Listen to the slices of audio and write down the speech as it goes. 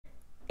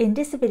In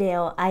this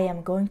video, I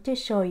am going to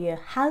show you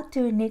how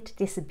to knit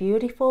this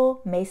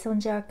beautiful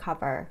mason jar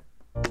cover.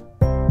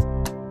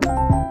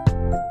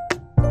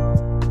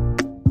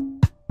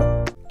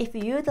 If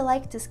you'd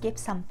like to skip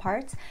some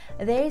parts,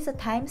 there is a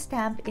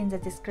timestamp in the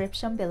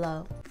description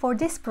below. For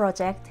this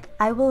project,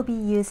 I will be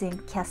using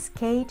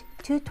Cascade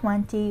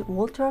 220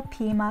 Ultra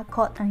Pima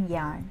cotton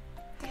yarn.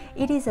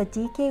 It is a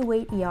DK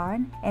weight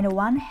yarn and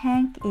one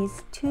hank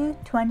is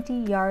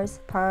 220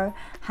 yards per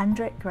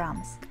 100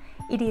 grams.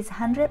 It is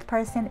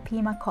 100%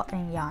 Pima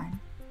cotton yarn.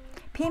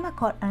 Pima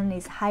cotton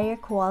is higher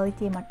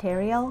quality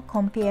material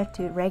compared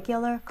to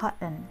regular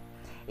cotton.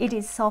 It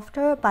is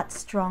softer but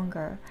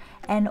stronger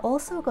and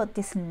also got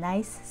this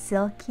nice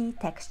silky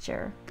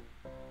texture.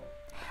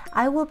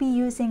 I will be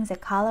using the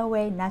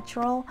colorway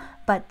natural,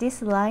 but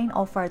this line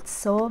offered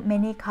so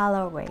many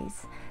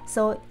colorways,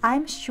 so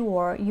I'm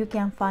sure you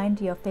can find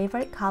your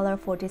favorite color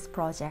for this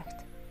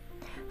project.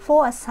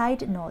 For a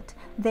side note,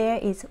 there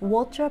is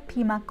Ultra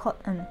Pima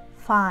Cotton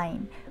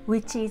Fine,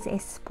 which is a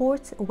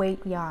sports weight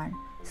yarn,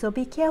 so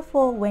be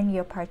careful when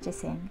you're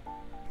purchasing.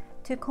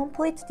 To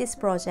complete this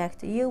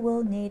project, you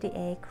will need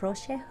a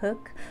crochet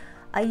hook.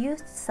 I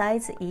used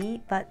size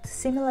E, but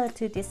similar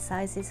to this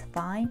size is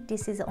fine.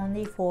 This is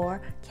only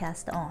for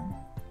cast on.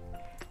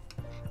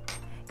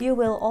 You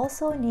will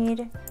also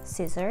need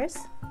scissors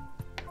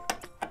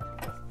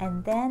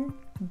and then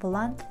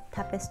blunt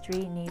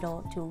tapestry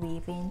needle to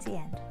weave in the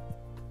end.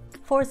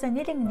 For the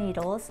knitting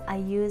needles, I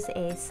use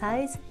a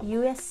size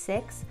US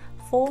 6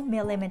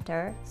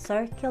 4mm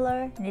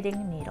circular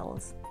knitting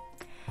needles.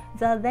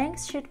 The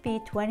length should be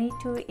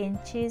 22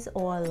 inches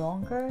or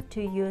longer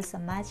to use a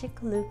magic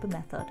loop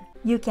method.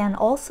 You can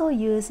also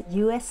use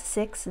US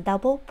 6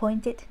 double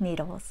pointed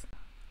needles.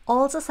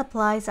 All the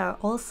supplies are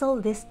also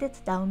listed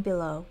down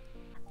below.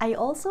 I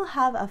also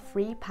have a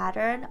free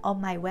pattern on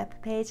my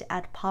webpage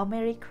at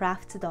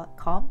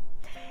palmericrafts.com.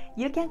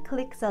 You can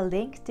click the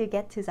link to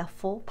get to the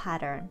full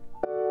pattern.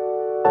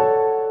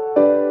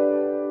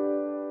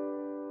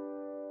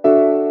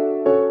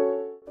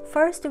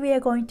 First, we are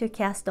going to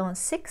cast on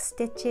 6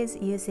 stitches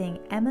using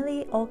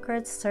Emily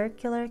Oakard's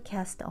circular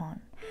cast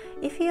on.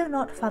 If you are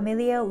not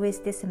familiar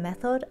with this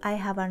method, I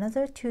have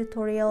another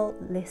tutorial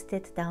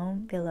listed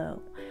down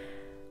below.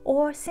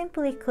 Or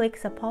simply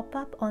click the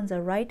pop-up on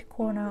the right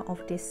corner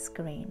of this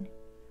screen.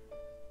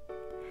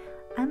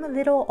 I'm a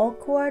little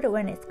awkward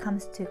when it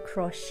comes to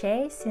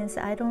crochet since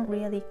I don't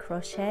really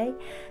crochet,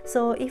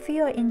 so if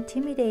you are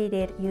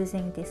intimidated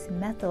using this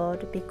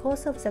method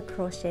because of the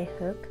crochet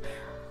hook,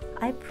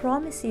 I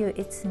promise you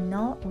it's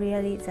not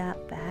really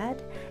that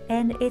bad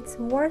and it's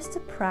worth the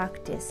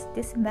practice.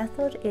 This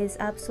method is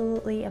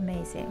absolutely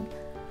amazing.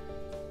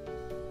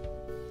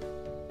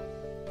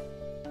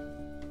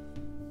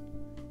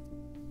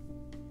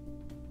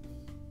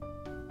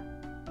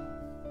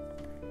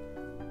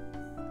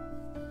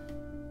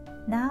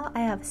 Now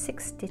I have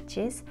 6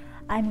 stitches.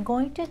 I'm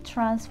going to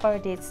transfer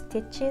these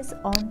stitches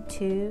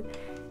onto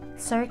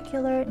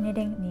circular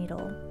knitting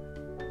needle.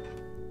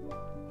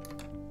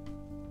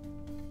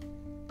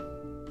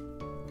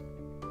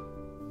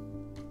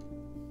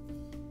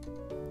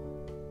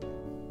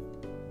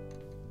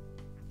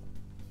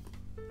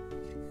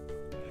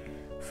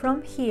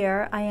 From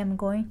here, I am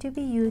going to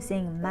be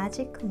using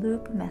magic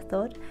loop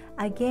method.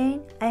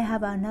 Again, I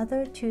have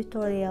another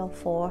tutorial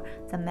for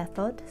the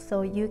method,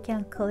 so you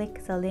can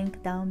click the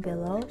link down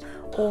below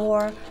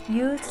or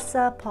use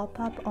the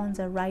pop-up on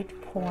the right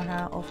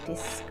corner of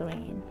this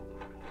screen.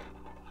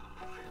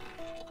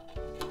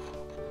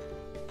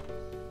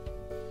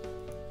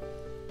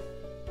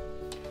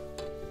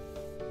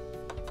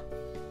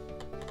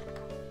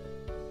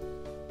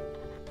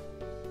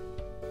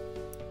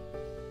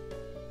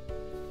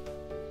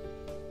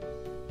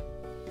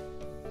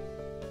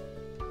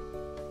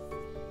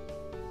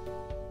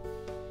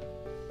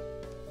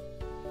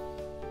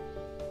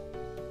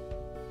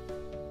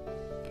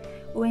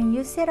 When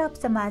you set up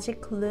the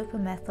magic loop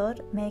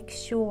method, make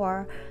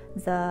sure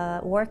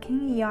the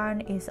working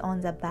yarn is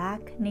on the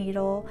back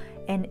needle,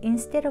 and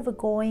instead of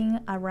going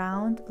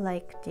around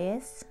like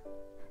this,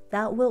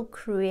 that will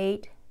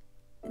create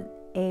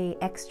a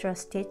extra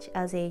stitch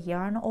as a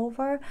yarn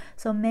over.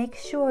 So make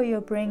sure you're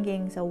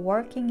bringing the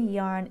working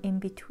yarn in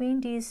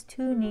between these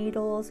 2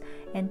 needles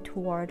and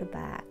toward the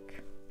back.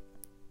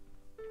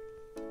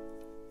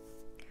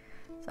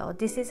 So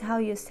this is how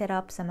you set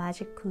up the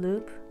magic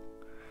loop.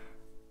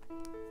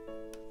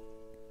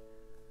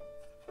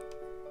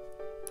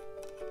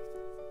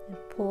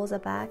 Pull the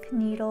back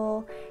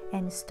needle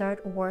and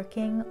start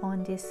working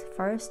on this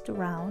first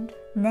round.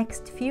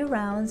 Next few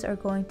rounds are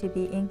going to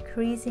be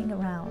increasing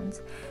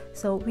rounds.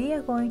 So we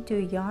are going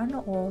to yarn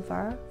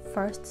over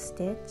first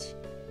stitch,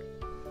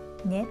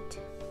 knit,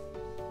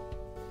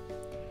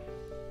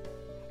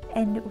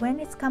 and when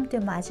it's come to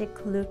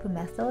magic loop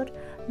method,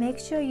 make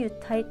sure you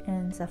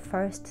tighten the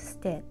first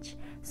stitch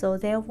so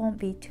there won't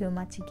be too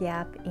much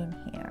gap in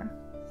here.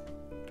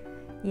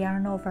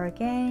 Yarn over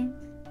again,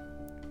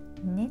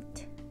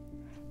 knit,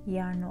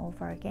 yarn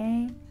over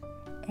again,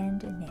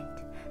 and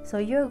knit. So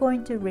you're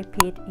going to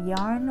repeat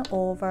yarn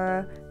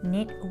over,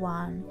 knit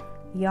 1,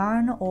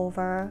 yarn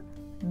over,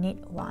 knit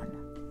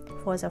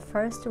 1 for the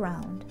first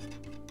round.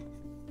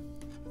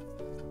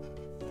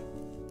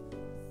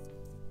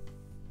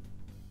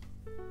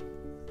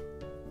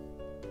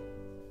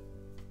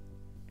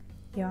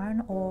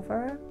 Yarn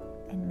over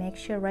and make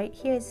sure right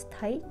here is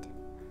tight.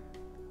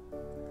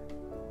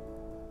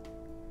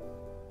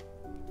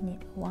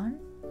 Knit 1,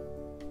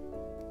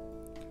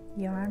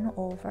 yarn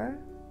over,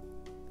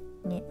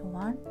 knit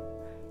 1,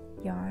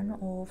 yarn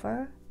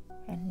over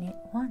and knit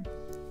 1.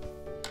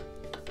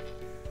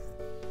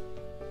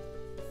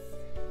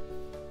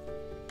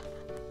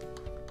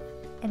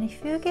 And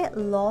if you get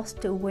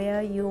lost to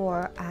where you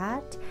are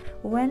at,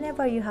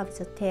 whenever you have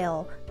the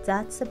tail,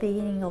 that's the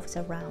beginning of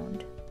the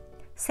round.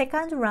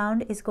 Second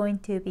round is going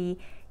to be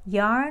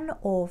yarn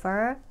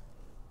over,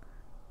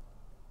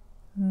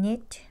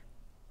 knit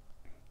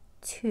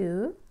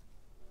 2,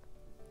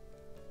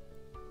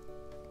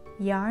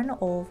 yarn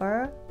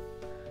over,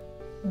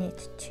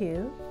 knit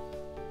 2,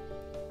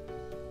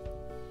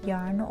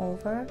 yarn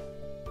over,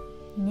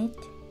 knit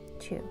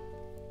 2.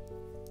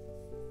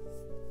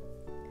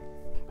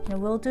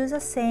 And we'll do the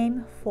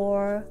same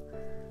for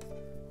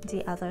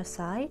the other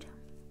side.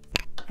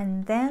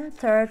 And then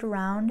third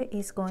round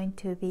is going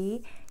to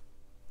be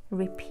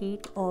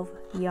repeat of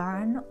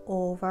yarn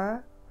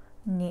over,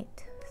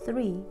 knit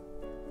 3.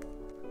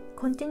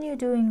 Continue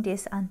doing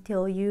this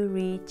until you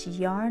reach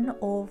yarn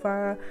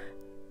over,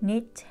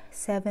 knit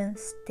 7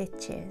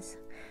 stitches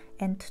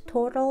and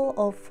total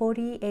of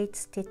 48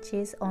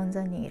 stitches on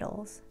the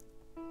needles.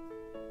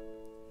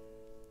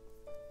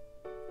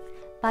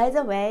 By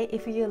the way,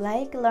 if you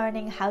like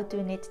learning how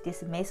to knit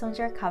this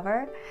messenger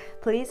cover,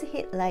 please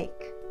hit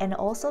like and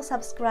also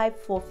subscribe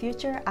for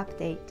future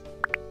updates.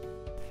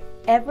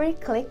 Every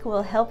click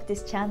will help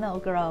this channel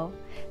grow.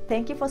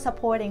 Thank you for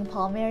supporting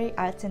Palmeri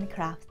Arts and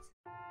Crafts.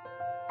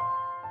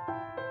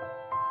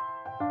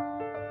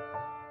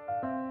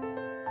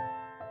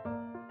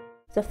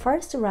 The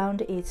first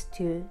round is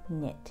to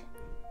knit.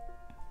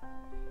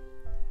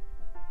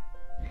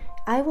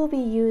 I will be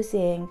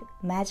using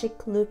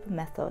magic loop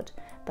method,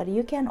 but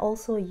you can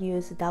also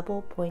use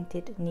double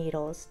pointed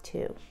needles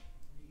too.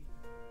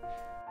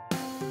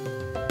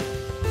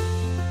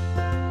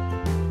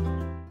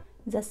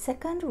 The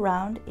second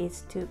round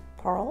is to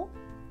purl,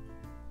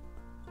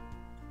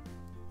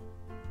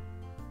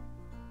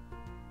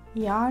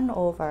 yarn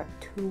over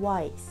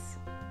twice.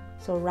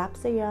 So wrap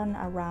the yarn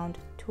around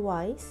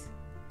twice,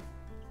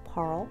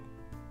 purl,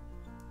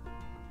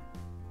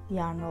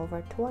 yarn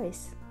over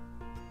twice.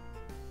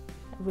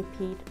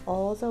 Repeat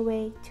all the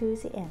way to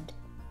the end.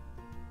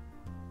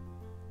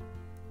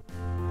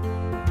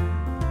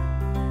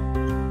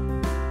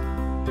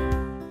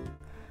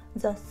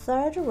 The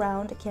third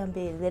round can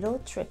be a little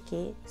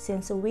tricky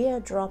since we are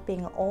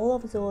dropping all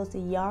of those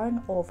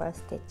yarn over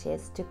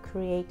stitches to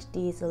create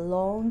these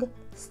long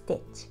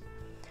stitches.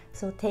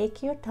 So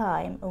take your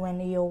time when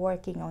you're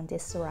working on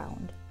this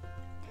round.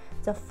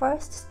 The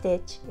first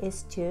stitch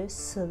is to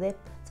slip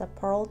the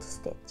purled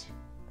stitch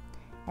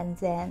and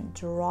then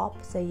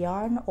drop the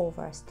yarn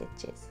over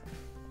stitches.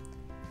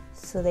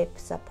 Slip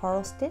the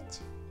purl stitch,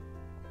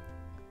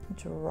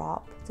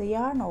 drop the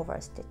yarn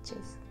over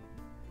stitches.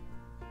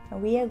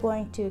 We are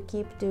going to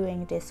keep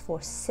doing this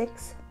for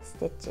 6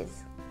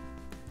 stitches.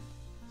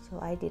 So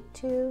I did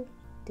 2,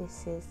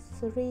 this is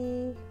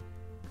 3,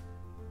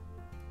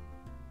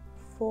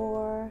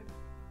 4,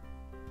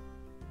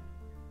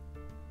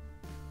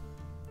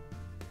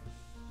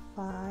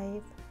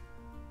 5,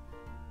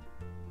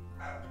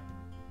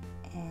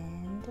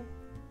 and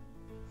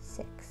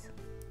 6.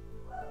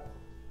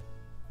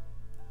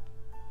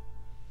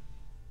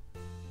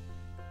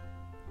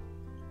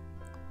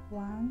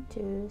 One,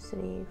 2,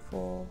 3,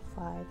 4,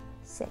 5,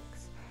 6.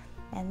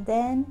 And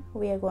then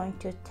we are going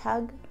to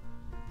tug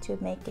to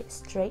make it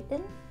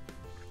straighten.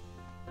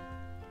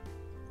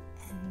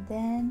 And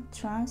then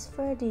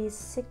transfer these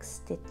 6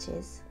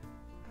 stitches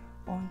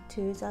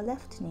onto the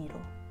left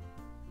needle.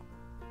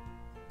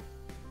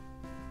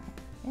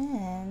 And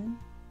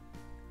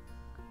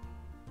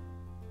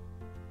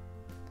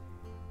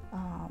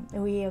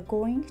then we are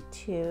going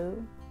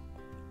to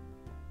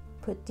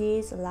put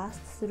these last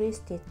 3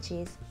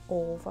 stitches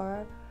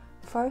over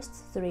first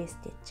 3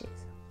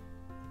 stitches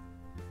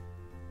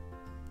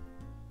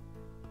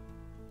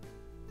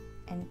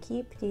and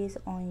keep these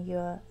on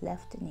your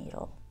left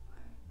needle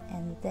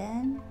and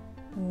then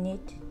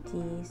knit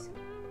these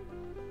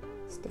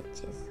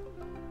stitches.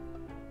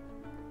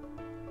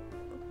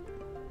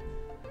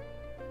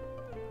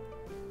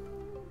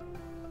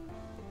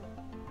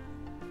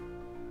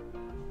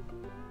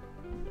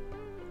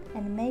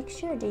 And make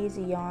sure these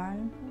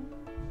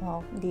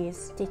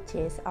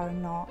stitches are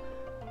not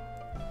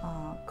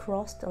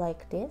crossed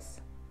like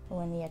this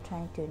when you're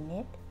trying to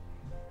knit,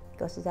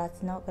 because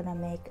that's not gonna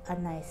make a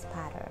nice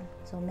pattern.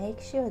 So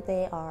make sure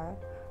they are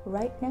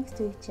right next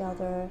to each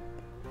other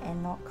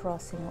and not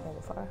crossing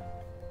over.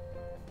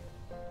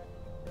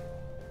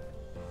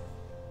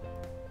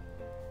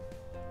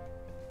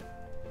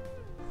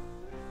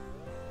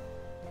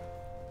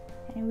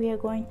 And we are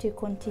going to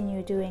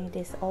continue doing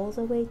this all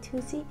the way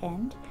to the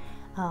end,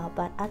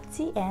 but at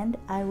the end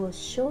I will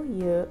show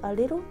you a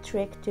little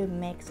trick to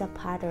make the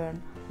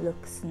pattern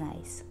looks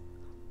nice.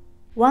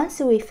 Once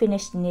we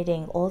finish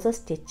knitting all the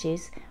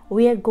stitches,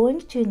 we are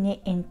going to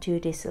knit into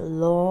this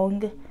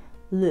long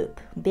loop,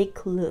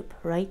 big loop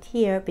right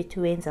here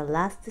between the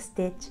last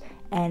stitch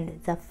and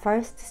the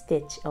first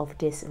stitch of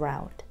this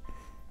round.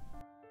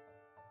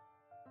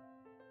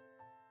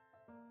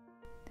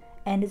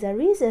 And the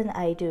reason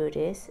I do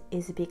this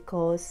is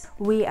because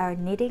we are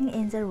knitting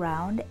in the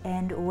round,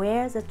 and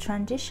where the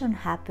transition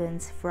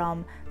happens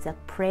from the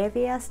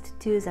previous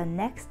to the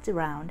next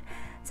round,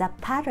 the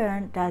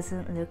pattern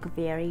doesn't look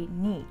very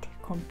neat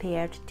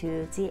compared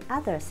to the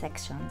other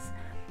sections.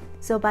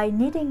 So by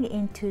knitting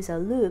into the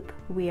loop,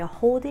 we are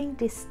holding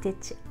this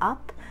stitch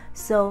up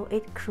so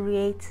it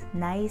creates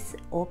nice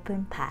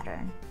open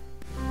pattern.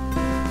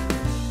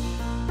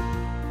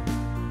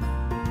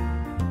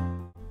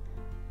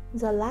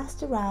 The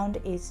last round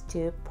is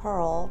to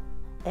purl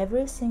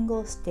every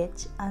single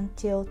stitch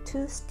until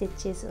 2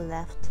 stitches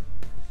left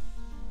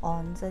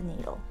on the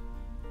needle.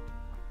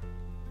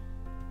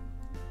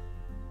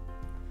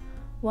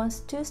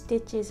 Once 2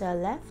 stitches are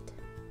left,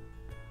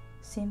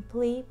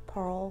 simply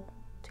purl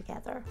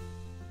together.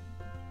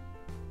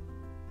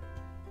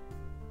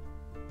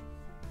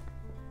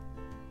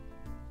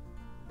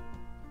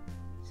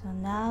 So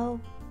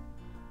now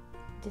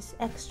this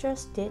extra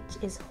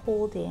stitch is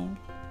holding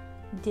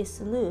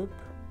this loop,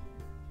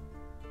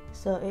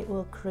 so it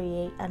will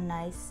create a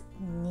nice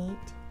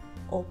neat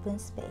open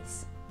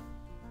space.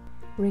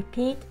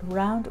 Repeat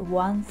round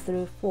 1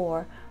 through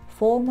 4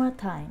 more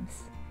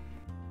times.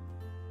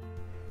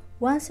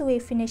 Once we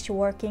finish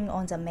working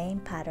on the main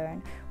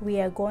pattern,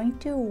 we are going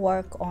to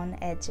work on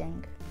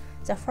edging.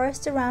 The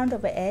first round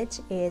of edge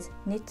is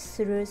knit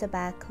through the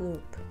back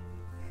loop.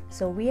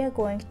 So we are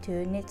going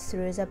to knit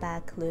through the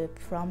back loop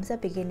from the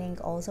beginning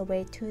all the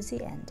way to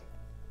the end.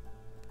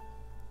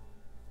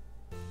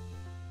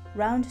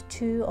 Round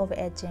 2 of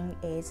edging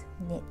is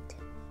knit.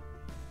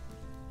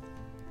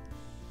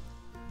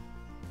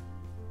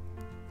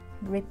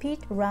 Repeat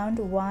round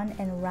 1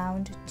 and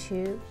round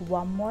 2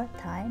 one more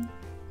time,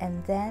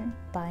 and then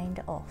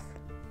bind off.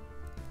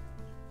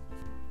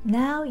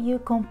 Now you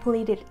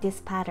completed this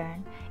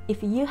pattern.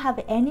 If you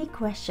have any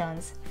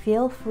questions,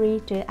 feel free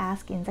to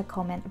ask in the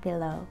comment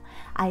below.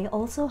 I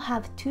also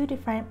have 2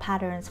 different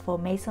patterns for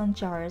mason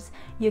jars.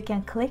 You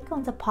can click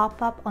on the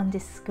pop-up on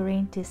this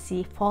screen to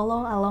see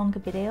follow along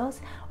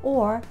videos,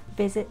 or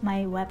visit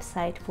my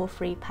website for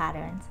free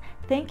patterns.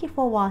 Thank you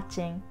for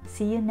watching.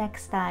 See you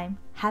next time.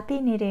 Happy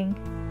knitting!